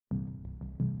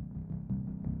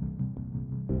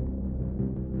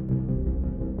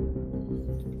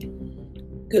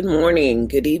Good morning,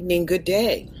 good evening, good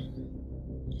day.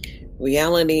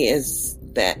 Reality is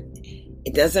that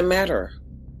it doesn't matter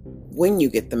when you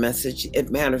get the message,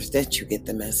 it matters that you get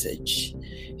the message.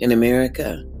 In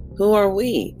America, who are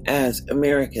we as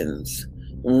Americans?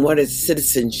 What does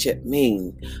citizenship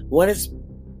mean? What is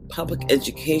public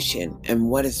education and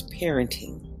what is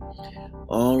parenting?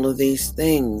 All of these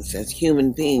things as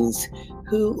human beings,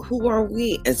 who are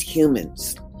we as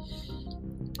humans?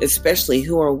 Especially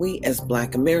who are we as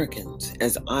Black Americans,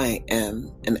 as I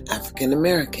am an African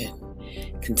American,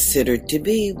 considered to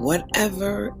be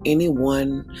whatever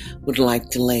anyone would like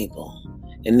to label.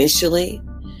 Initially,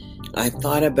 I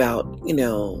thought about,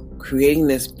 creating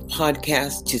this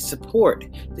podcast to support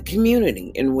the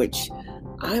community in which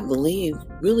I believe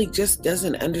really just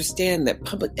doesn't understand that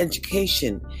public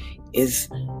education is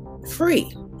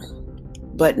free,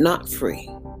 but not free.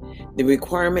 The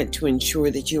requirement to ensure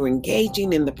that you're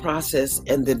engaging in the process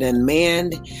and the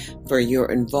demand for your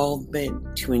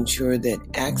involvement to ensure that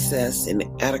access and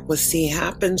adequacy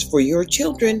happens for your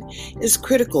children is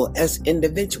critical as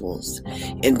individuals.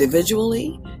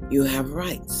 Individually, you have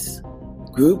rights.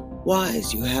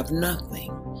 Group-wise, you have nothing.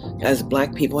 As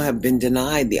Black people have been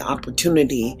denied the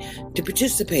opportunity to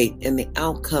participate in the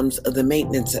outcomes of the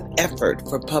maintenance of effort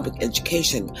for public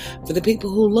education for the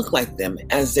people who look like them,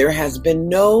 as there has been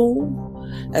no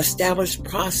established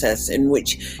process in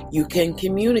which you can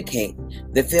communicate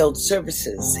the failed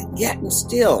services. Yet and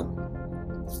still,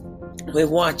 we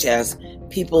watch as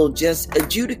people just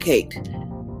adjudicate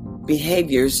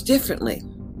behaviors differently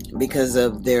because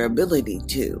of their ability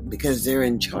to, because they're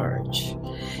in charge.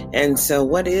 And so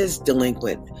what is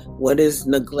delinquent? What is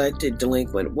neglected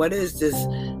delinquent? What is this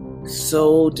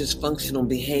so dysfunctional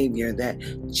behavior that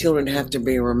children have to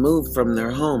be removed from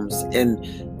their homes and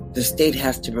the state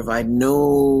has to provide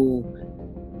no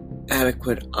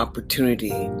adequate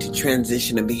opportunity to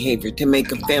transition a behavior to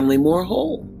make a family more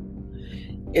whole?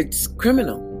 It's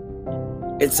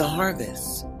criminal. It's a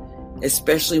harvest.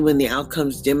 Especially when the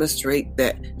outcomes demonstrate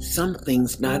that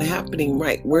something's not happening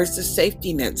right. Where's the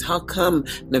safety nets? How come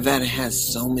Nevada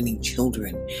has so many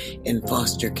children in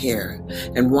foster care?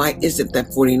 And why is it that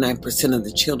 49% of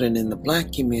the children in the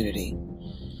Black community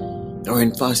are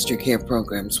in foster care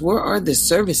programs? Where are the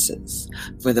services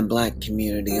for the Black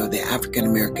community or the African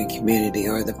American community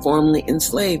or the formerly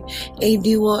enslaved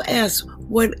ADOS?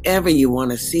 Whatever you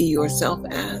want to see yourself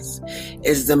as,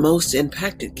 is the most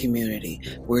impacted community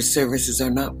where services are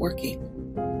not working.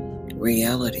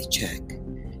 Reality check.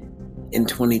 In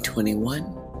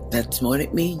 2021, that's what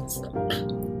it means.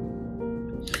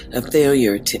 A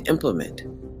failure to implement,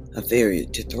 a failure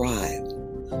to thrive,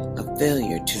 a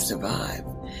failure to survive,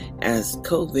 as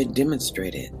COVID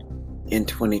demonstrated in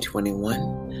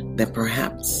 2021, that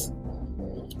perhaps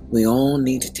we all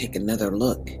need to take another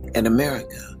look at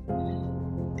America.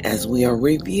 As we are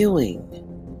reviewing,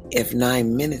 if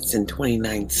 9 minutes and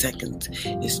 29 seconds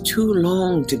is too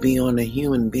long to be on a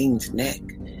human being's neck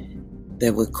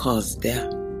that would cause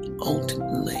death,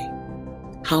 ultimately,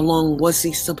 how long was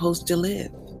he supposed to live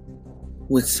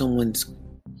with someone's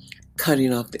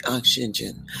cutting off the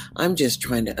oxygen? I'm just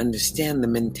trying to understand the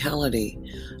mentality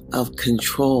of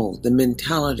control, the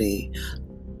mentality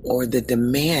or the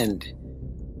demand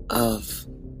of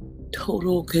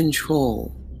total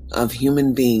control of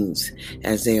human beings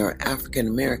as they are African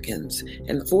Americans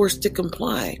and forced to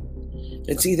comply.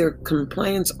 It's either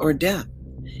compliance or death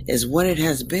is what it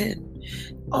has been.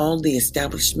 All the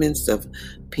establishments of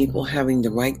people having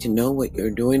the right to know what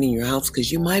you're doing in your house because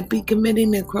you might be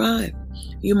committing a crime.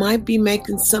 You might be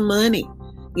making some money,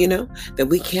 that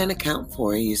we can't account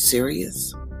for. Are you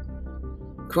serious?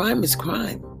 Crime is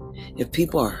crime. If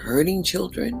people are hurting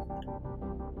children,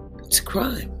 it's a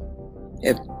crime.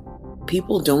 If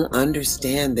people don't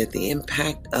understand that the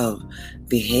impact of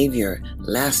behavior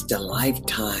lasts a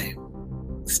lifetime,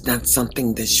 it's not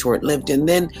something that's short-lived. And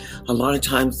then a lot of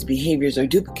times the behaviors are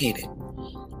duplicated.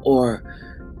 Or,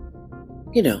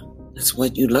 it's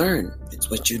what you learn. It's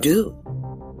what you do.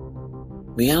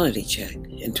 Reality check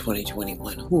in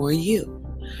 2021. Who are you?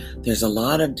 There's a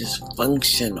lot of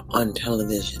dysfunction on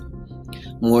television,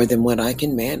 more than what I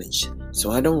can manage.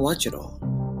 So I don't watch it all.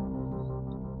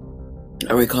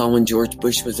 I recall when George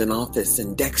Bush was in office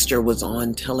and Dexter was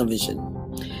on television,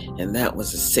 and that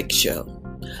was a sick show.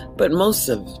 But most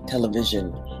of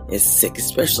television is sick,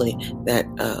 especially that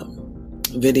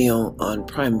video on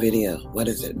Prime Video. What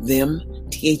is it? Them?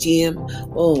 THEM?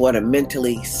 Oh, what a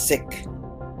mentally sick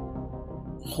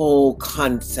whole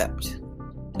concept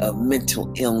of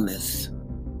mental illness.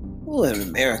 Oh, in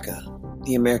America,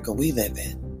 the America we live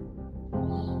in.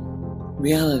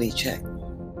 Reality check.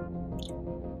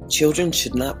 Children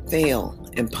should not fail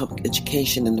and public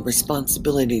education and the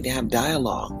responsibility to have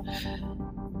dialogue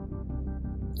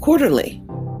quarterly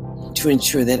to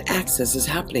ensure that access is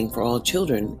happening for all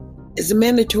children is a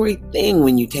mandatory thing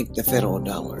when you take the federal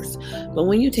dollars. But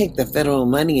when you take the federal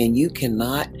money and you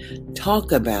cannot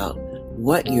talk about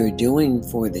what you're doing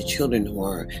for the children who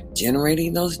are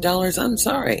generating those dollars, I'm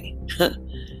sorry.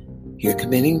 You're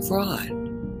committing fraud.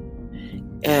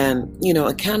 And,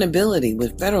 accountability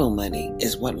with federal money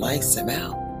is what life's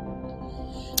about.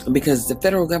 Because the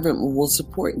federal government will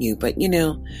support you. But,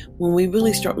 when we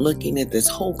really start looking at this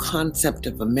whole concept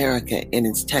of America and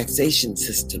its taxation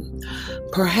system,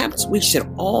 perhaps we should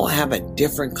all have a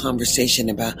different conversation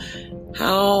about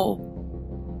how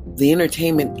the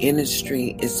entertainment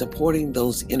industry is supporting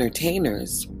those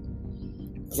entertainers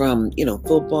from,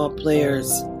 football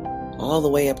players all the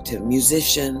way up to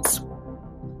musicians,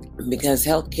 because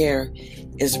healthcare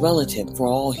is relative for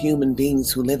all human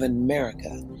beings who live in America.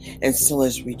 And so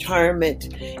is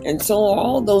retirement, and so are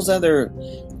all those other,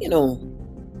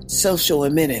 social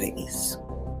amenities.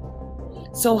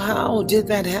 So how did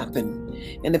that happen?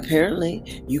 And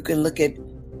apparently you can look at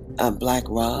Black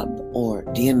Rob or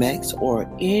DMX or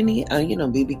any,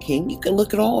 B.B. King. You can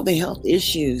look at all the health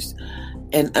issues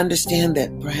and understand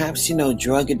that perhaps,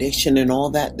 drug addiction and all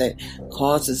that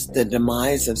causes the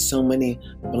demise of so many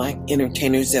Black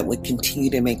entertainers that would continue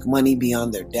to make money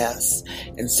beyond their deaths.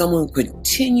 And someone could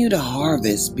continue to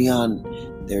harvest beyond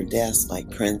their deaths, like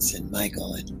Prince and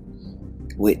Michael and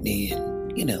Whitney.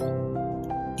 And,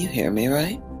 you hear me,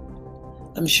 right?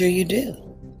 I'm sure you do.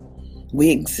 We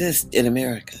exist in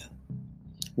America.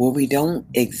 Where we don't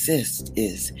exist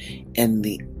is in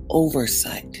the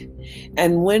oversight.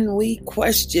 And when we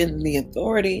question the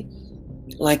authority,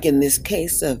 like in this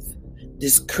case of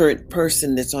this current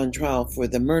person that's on trial for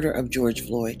the murder of George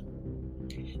Floyd,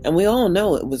 and we all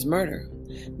know it was murder,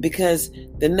 because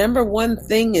the number one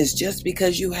thing is just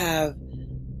because you have,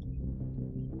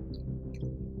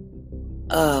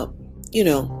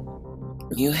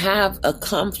 you have a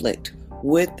conflict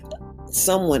with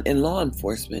someone in law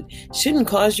enforcement shouldn't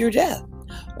cause your death,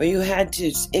 or you had to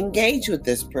engage with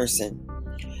this person.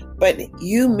 But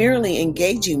you merely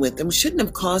engaging with him shouldn't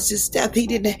have caused his death. He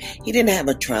didn't have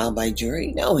a trial by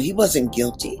jury. No, he wasn't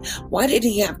guilty. Why did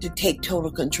he have to take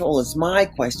total control? Is my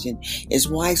question, is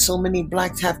why so many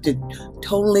Blacks have to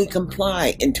totally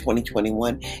comply in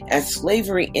 2021 as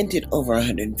slavery ended over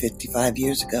 155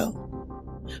 years ago.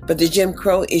 But the Jim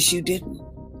Crow issue didn't.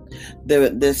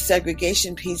 The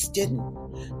segregation piece didn't.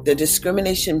 The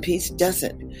discrimination piece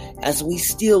doesn't. As we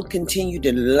still continue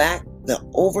to lack the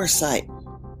oversight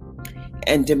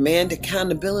and demand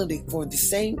accountability for the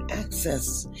same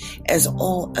access as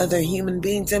all other human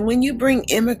beings. And when you bring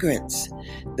immigrants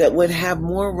that would have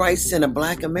more rights than a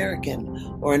Black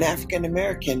American or an African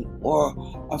American or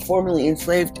a formerly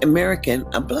enslaved American,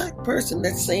 a Black person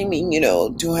that's claiming,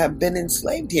 to have been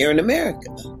enslaved here in America,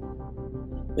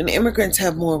 when immigrants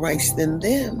have more rights than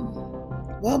them,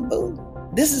 well, boom,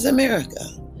 this is America.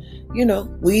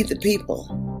 We the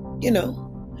people,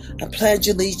 I pledge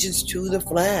allegiance to the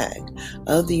flag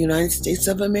of the United States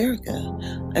of America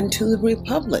and to the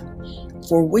republic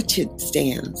for which it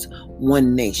stands,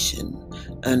 one nation,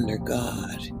 under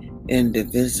God,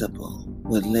 indivisible,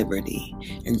 with liberty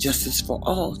and justice for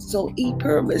all. So e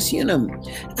pluribus unum.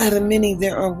 Out of many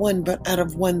there are one, but out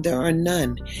of one there are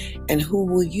none. And who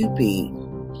will you be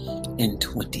in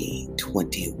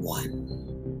 2021?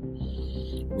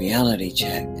 Reality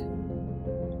check.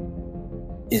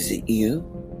 Is it you?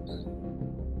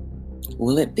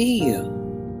 Will it be you?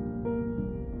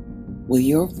 Will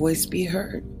your voice be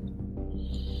heard?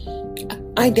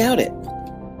 I doubt it.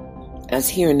 As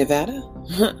here in Nevada,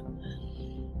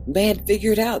 they had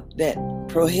figured out that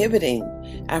prohibiting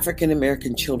African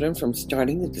American children from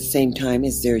starting at the same time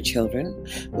as their children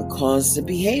would cause the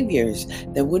behaviors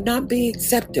that would not be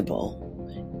acceptable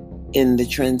in the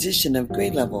transition of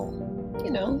grade level.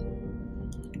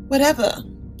 Whatever.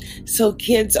 So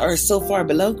kids are so far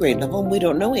below grade level, and we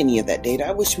don't know any of that data.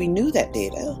 I wish we knew that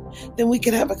data. Then we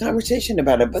could have a conversation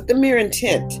about it. But the mere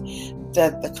intent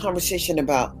that the conversation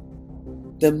about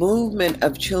the movement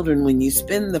of children when you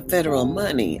spend the federal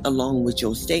money along with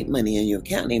your state money and your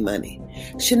county money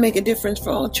should make a difference for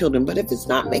all children. But if it's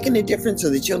not making a difference for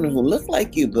the children who look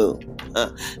like you, boo,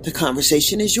 the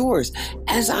conversation is yours,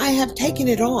 as I have taken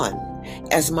it on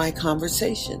as my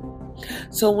conversation.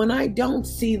 So when I don't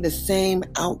see the same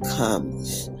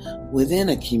outcomes within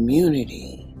a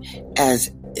community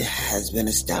as has been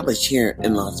established here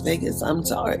in Las Vegas, I'm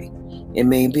sorry. It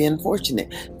may be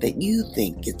unfortunate that you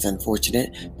think it's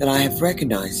unfortunate that I have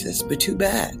recognized this, but too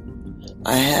bad.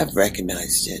 I have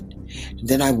recognized it.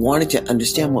 Then I wanted to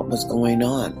understand what was going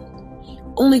on,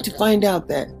 only to find out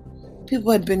that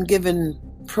people had been given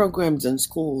programs in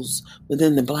schools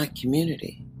within the Black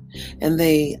community. And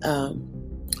they,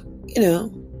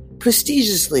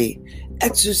 prestigiously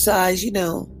exercise,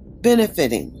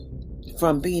 benefiting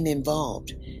from being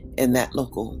involved in that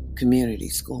local community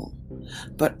school.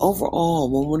 But overall,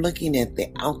 when we're looking at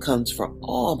the outcomes for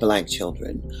all Black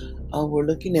children, we're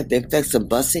looking at the effects of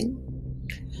busing.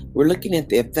 We're looking at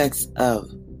the effects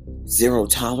of zero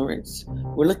tolerance.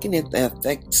 We're looking at the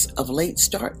effects of late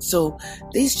start. So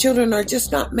these children are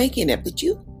just not making it, but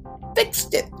you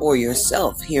fixed it for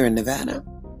yourself here in Nevada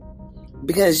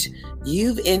because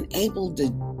you've enabled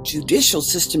the judicial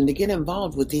system to get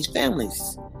involved with these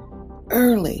families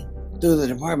early through the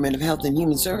Department of Health and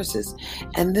Human Services.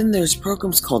 And then there's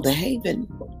programs called The Haven,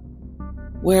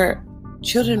 where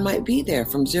children might be there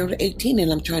from 0 to 18,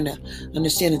 and I'm trying to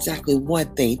understand exactly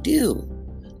what they do.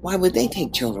 Why would they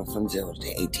take children from 0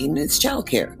 to 18? It's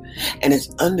childcare, and it's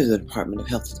under the Department of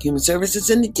Health and Human Services,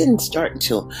 and it didn't start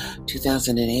until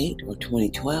 2008 or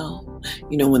 2012,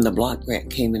 when the block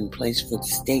grant came in place for the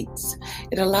states.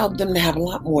 It allowed them to have a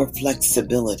lot more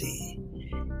flexibility,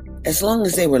 as long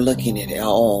as they were looking at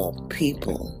all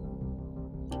people.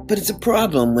 But it's a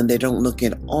problem when they don't look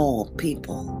at all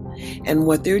people and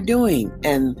what they're doing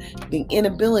and the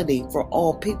inability for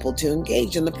all people to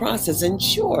engage in the process. And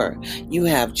sure, you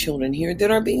have children here that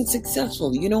are being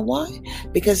successful. You know why?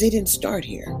 Because they didn't start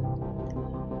here.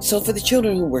 So for the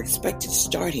children who were expected to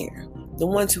start here, the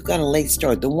ones who got a late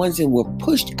start, the ones who were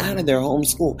pushed out of their home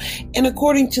school, and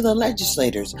according to the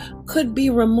legislators, could be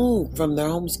removed from their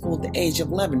home school at the age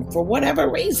of 11 for whatever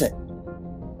reason,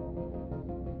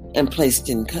 and placed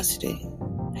in custody.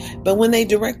 But when they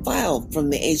direct file from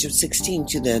the age of 16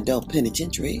 to the adult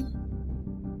penitentiary,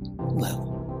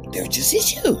 well, they're just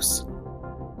issues.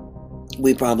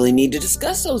 We probably need to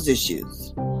discuss those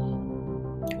issues.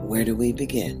 Where do we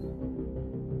begin?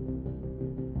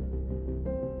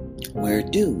 Where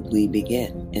do we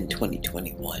begin in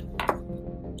 2021?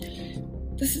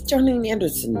 This is Darlene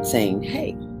Anderson saying,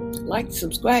 hey, like,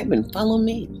 subscribe, and follow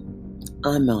me.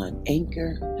 I'm on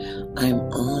Anchor. I'm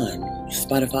on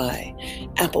Spotify,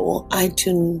 Apple,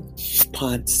 iTunes,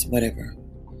 Pods, whatever.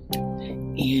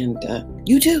 And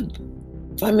YouTube.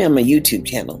 Find me on my YouTube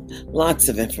channel. Lots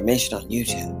of information on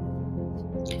YouTube.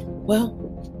 Well,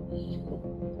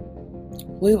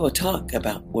 we will talk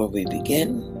about where we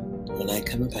begin when I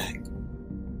come back.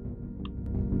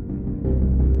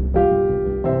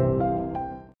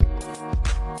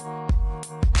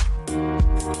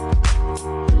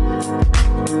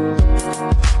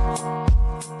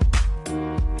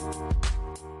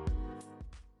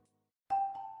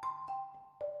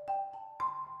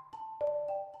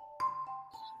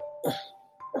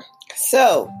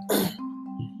 So,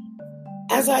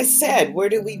 as I said, where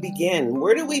do we begin?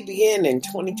 Where do we begin in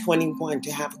 2021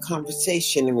 to have a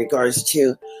conversation in regards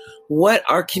to what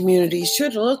our community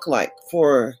should look like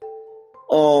for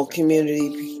all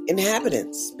community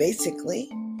inhabitants,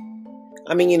 basically?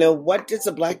 I mean, what does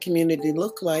a Black community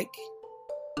look like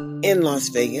in Las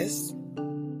Vegas?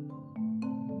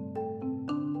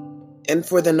 And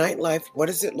for the nightlife, what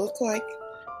does it look like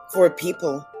for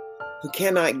people who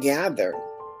cannot gather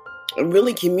and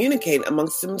really communicate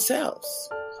amongst themselves?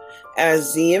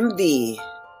 As the envy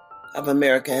of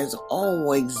America has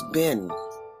always been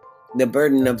the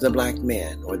burden of the Black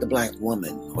man or the Black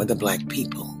woman or the Black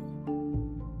people.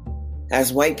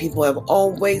 As white people have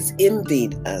always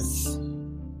envied us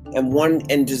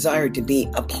and desired to be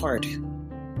a part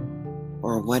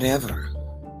or whatever.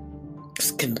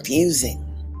 It's confusing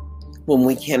when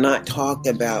we cannot talk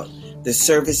about the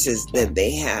services that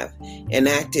they have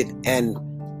enacted and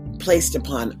placed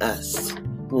upon us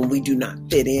when we do not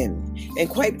fit in. And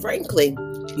quite frankly,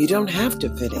 you don't have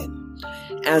to fit in.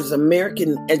 As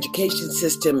American education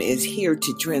system is here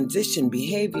to transition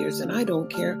behaviors, and I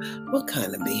don't care what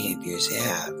kind of behaviors you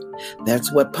have.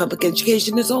 That's what public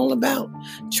education is all about,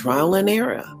 trial and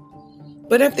error.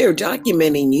 But if they're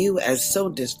documenting you as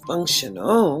so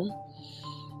dysfunctional,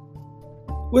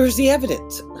 where's the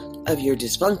evidence of your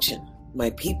dysfunction,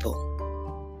 my people?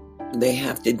 They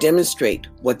have to demonstrate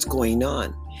what's going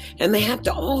on. And they have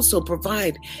to also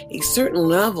provide a certain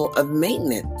level of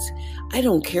maintenance. I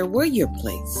don't care where you're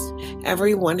placed.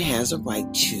 Everyone has a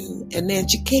right to an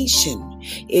education.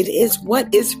 It is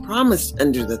what is promised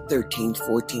under the 13th,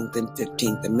 14th, and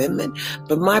 15th Amendment.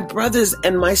 But my brothers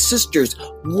and my sisters,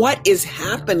 what is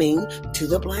happening to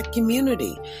the Black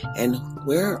community? And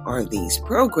where are these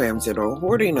programs that are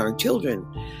hoarding our children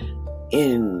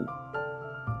in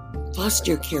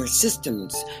foster care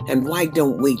systems, and why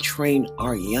don't we train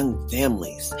our young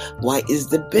families? Why is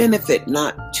the benefit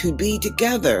not to be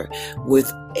together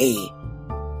with a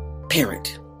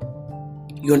parent?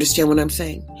 You understand what I'm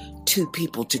saying? Two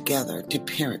people together to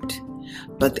parent.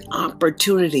 But the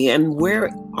opportunity, and where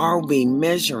are we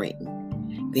measuring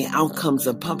the outcomes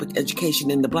of public education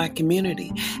in the Black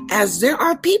community? As there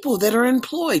are people that are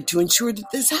employed to ensure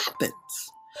that this happens.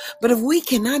 But if we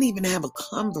cannot even have a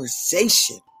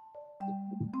conversation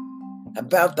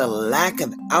about the lack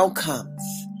of outcomes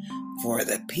for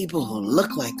the people who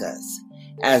look like us,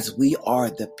 as we are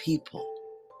the people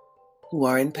who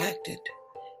are impacted.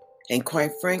 And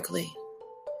quite frankly,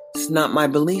 it's not my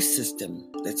belief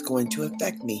system that's going to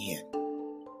affect me here.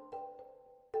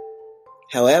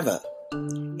 However,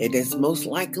 it is most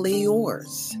likely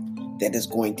yours that is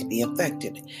going to be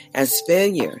affected, as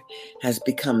failure has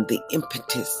become the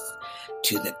impetus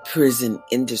to the prison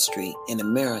industry in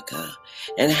America.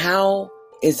 And how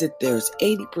is it there's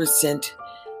 80%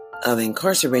 of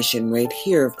incarceration rate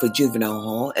here for juvenile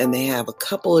hall, and they have a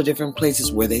couple of different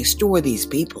places where they store these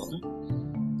people?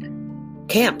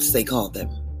 Camps, they call them.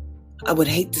 I would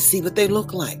hate to see what they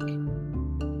look like.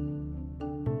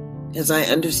 As I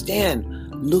understand,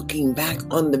 looking back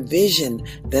on the vision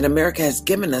that America has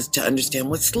given us to understand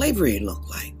what slavery looked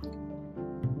like.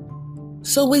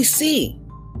 So we see,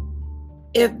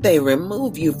 if they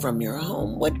remove you from your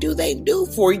home, what do they do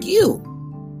for you?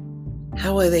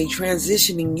 How are they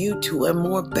transitioning you to a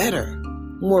more better,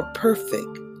 more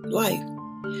perfect life?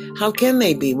 How can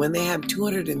they be when they have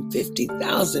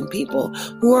 250,000 people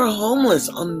who are homeless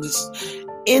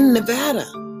in Nevada?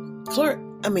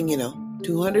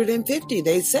 250,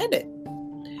 they said it.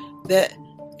 That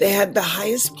they had the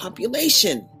highest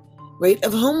population rate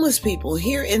of homeless people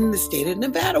here in the state of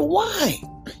Nevada. Why?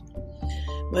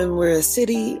 When we're a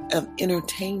city of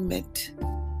entertainment,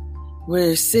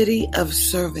 we're a city of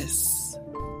service.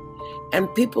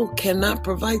 And people cannot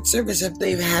provide service if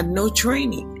they've had no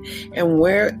training. And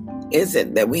where is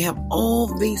it that we have all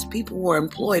these people who are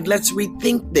employed? Let's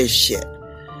rethink this shit.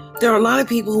 There are a lot of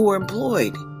people who are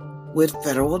employed with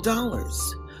federal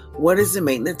dollars. What is the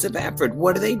maintenance of effort?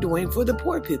 What are they doing for the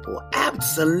poor people?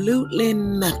 Absolutely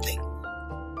nothing.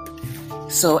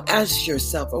 So ask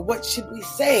yourself, or what should we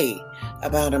say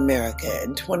about America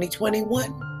in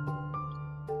 2021?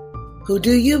 Who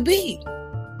do you be?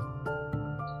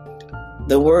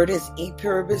 The word is e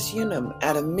pluribus unum.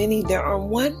 Out of many there are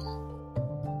one,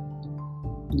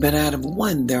 but out of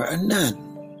one there are none.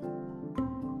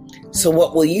 So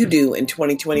what will you do in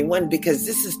 2021? Because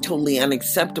this is totally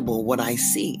unacceptable, what I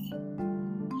see.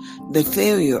 The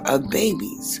failure of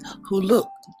babies who look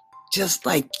just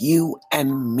like you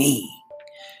and me.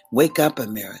 Wake up,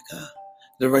 America.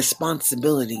 The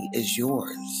responsibility is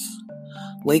yours.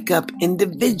 Wake up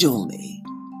individually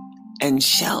and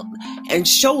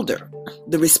shoulder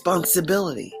the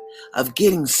responsibility of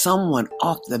getting someone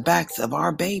off the backs of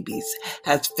our babies,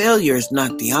 as failure is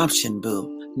not the option, boo.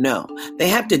 No, they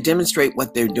have to demonstrate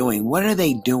what they're doing. What are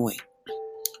they doing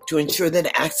to ensure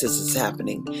that access is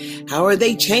happening? How are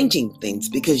they changing things?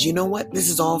 Because you know what? This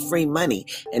is all free money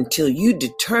until you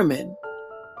determine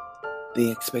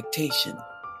the expectation,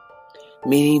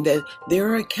 meaning that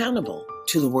they're accountable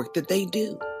to the work that they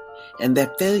do. And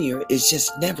that failure is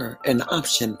just never an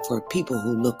option for people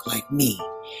who look like me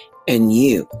and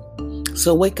you.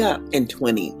 So wake up in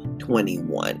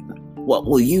 2021. What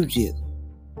will you do?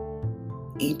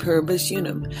 E pluribus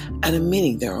unum. Out of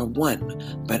many there are one,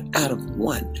 but out of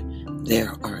one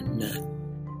there are none.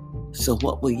 So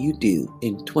what will you do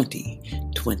in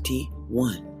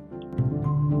 2021?